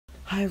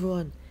Hi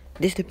everyone,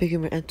 this is the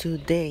Piggyman, and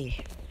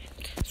today,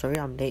 sorry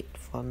I'm late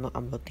for not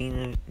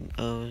uploading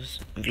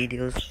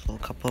videos for a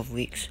couple of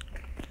weeks,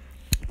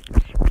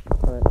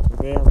 but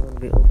today I'm going to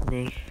be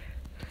opening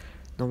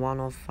the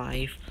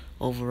 105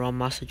 overall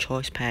Master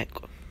Choice pack.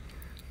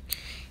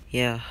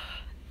 Yeah,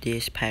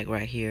 this pack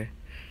right here.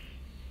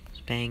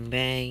 Bang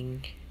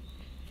bang,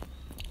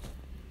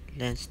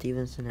 Lance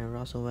Stephenson and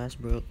Russell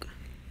Westbrook.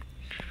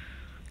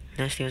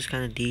 Lance Stephenson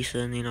kind of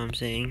decent, you know what I'm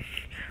saying.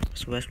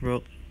 Russell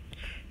Westbrook,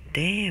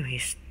 damn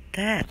his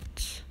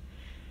stats.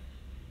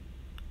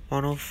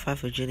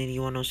 105 agility,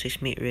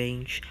 106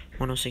 mid-range,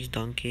 106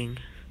 dunking.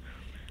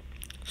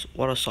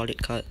 What a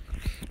solid cut.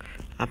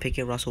 I'm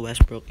picking Russell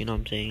Westbrook, you know what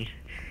I'm saying.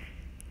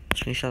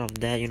 Screenshot of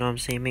that, you know what I'm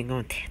saying. Make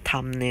no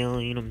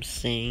thumbnail, you know what I'm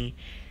saying.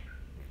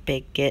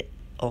 Pick it.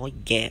 Oh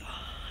yeah.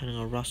 I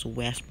know Russell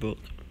Westbrook.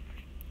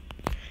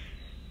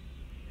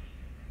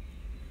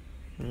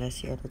 And let's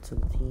see added to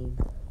the team.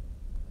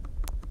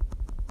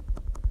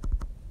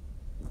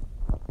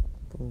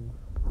 Boom.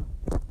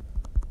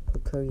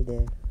 Put Curry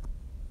there.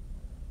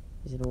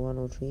 Is it a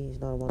 103? It's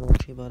not a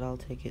 103, but I'll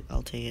take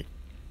it.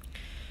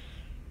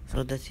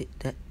 So that's it.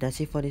 That's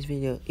it for this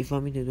video. If you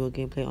want me to do a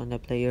gameplay on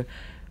that player,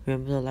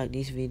 remember to like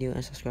this video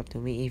and subscribe to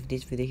me. If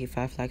this video hit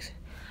 5 likes,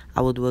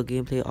 I will do a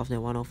gameplay of the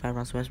 105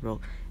 Russell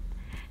Westbrook.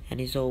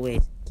 And as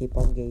always, keep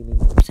on gaming. You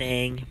know what I'm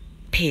saying,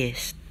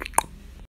 peace.